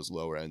some of those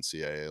lower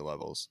NCAA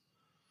levels?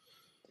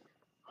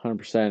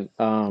 100%.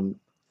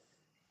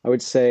 I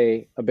would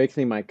say a big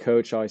thing my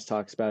coach always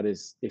talks about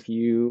is if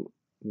you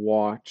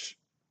watch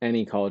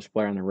any college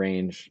player on the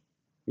range,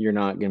 you're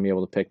not going to be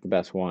able to pick the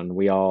best one.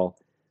 We all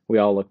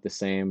look the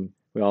same.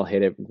 We all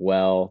hit it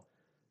well.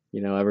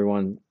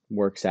 Everyone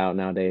works out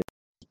nowadays,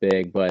 it's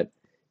big, but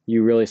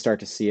you really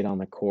start to see it on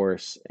the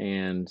course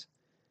and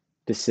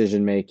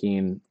decision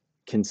making,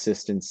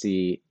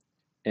 consistency,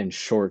 and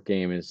short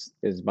game is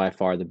by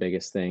far the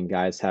biggest thing.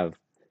 Guys have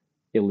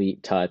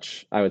elite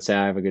touch. I would say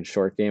I have a good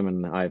short game,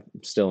 and I'm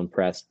still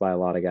impressed by a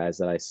lot of guys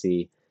that I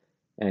see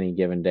any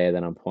given day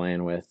that I'm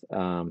playing with.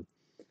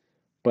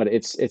 But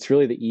it's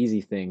really the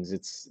easy things.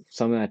 It's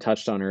something I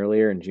touched on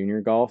earlier in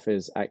junior golf.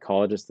 Is at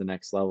college, it's the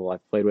next level.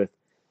 I've played with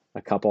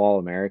a couple All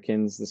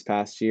Americans this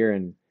past year,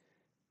 and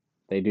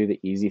they do the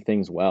easy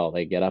things well.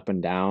 They get up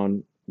and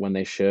down when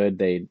they should.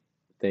 They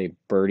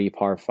birdie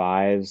par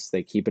fives.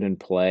 They keep it in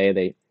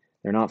play.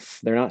 They're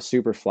not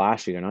super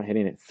flashy. They're not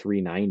hitting it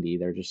 390.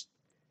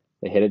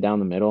 They hit it down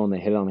the middle and they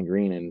hit it on the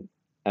green. And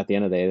at the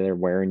end of the day, they're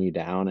wearing you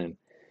down.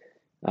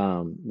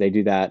 And they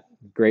do that.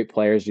 Great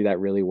players do that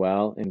really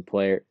well. And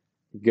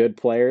good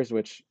players,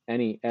 which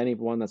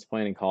anyone that's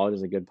playing in college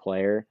is a good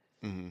player.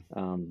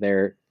 Mm-hmm.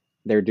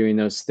 They're doing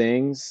those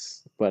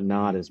things, but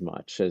not Mm-hmm. as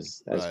much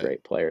as Right.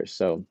 great players.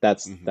 So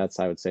that's Mm-hmm. that's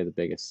I would say the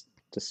biggest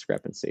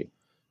discrepancy.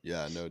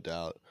 Yeah, no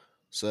doubt.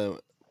 So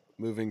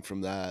moving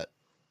from that,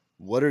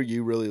 what are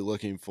you really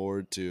looking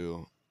forward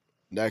to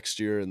next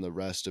year and the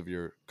rest of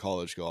your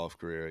college golf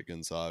career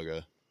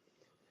at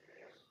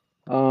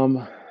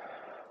Um,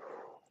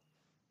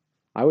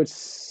 I would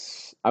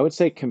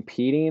say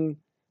competing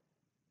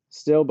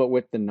still, but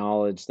with the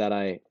knowledge that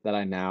I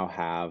now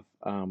have,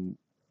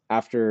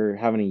 after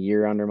having a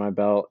year under my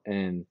belt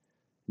and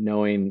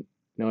knowing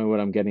knowing what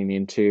I'm getting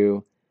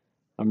into,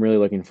 I'm really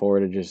looking forward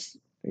to just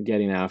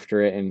getting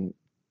after it and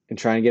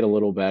trying to get a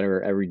little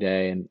better every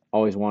day and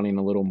always wanting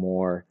a little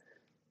more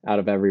out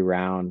of every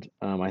round.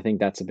 I think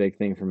that's a big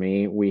thing for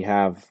me.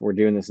 We're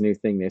doing this new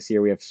thing this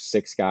year. We have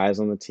 6 guys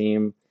on the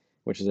team,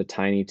 which is a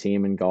tiny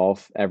team in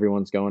golf.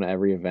 Everyone's going to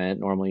every event.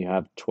 Normally you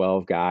have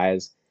 12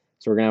 guys.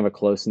 So we're gonna have a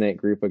close-knit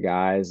group of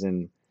guys,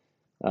 and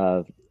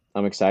uh,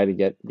 I'm excited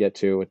to get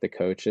to it with the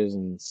coaches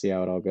and see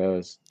how it all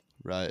goes.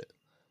 Right.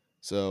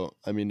 So,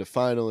 I mean, to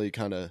finally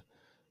kind of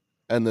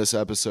end this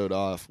episode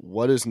off,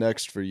 what is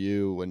next for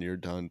you when you're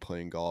done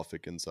playing golf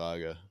at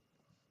Gonzaga?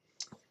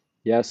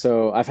 Yeah,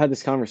 so I've had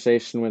this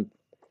conversation with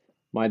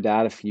my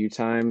dad a few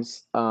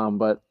times,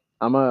 but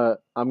I'm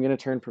gonna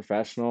turn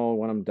professional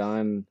when I'm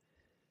done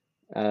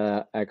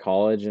at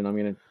college, and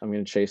I'm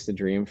gonna chase the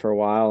dream for a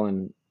while,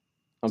 and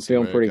I'm See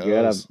feeling where it pretty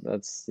good. goes.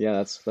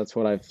 That's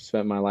what I've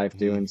spent my life Hmm.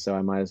 doing, so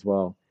I might as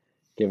well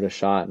give it a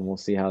shot, and we'll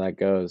see how that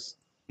goes.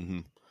 Hmm.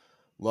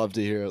 Love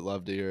to hear it.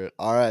 Love to hear it.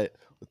 All right.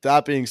 With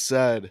that being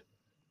said,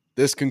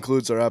 this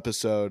concludes our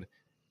episode.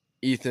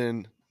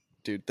 Ethan,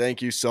 dude,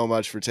 thank you so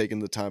much for taking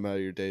the time out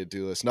of your day to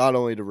do this. Not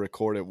only to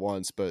record it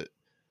once, but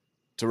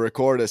to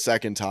record a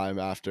second time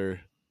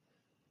after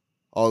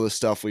all the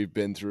stuff we've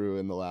been through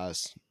in the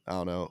last, I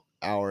don't know,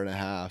 hour and a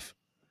half.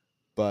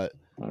 But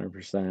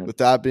 100%. with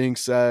that being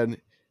said,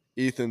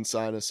 Ethan,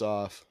 sign us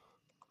off.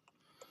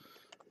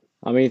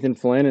 I'm Ethan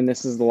Flynn, and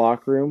this is the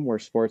Locker Room, where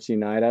sports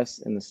unite us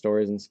and the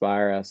stories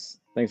inspire us.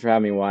 Thanks for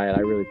having me, Wyatt.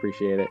 I really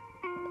appreciate it.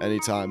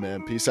 Anytime,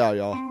 man. Peace out,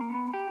 y'all.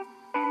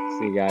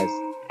 See you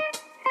guys.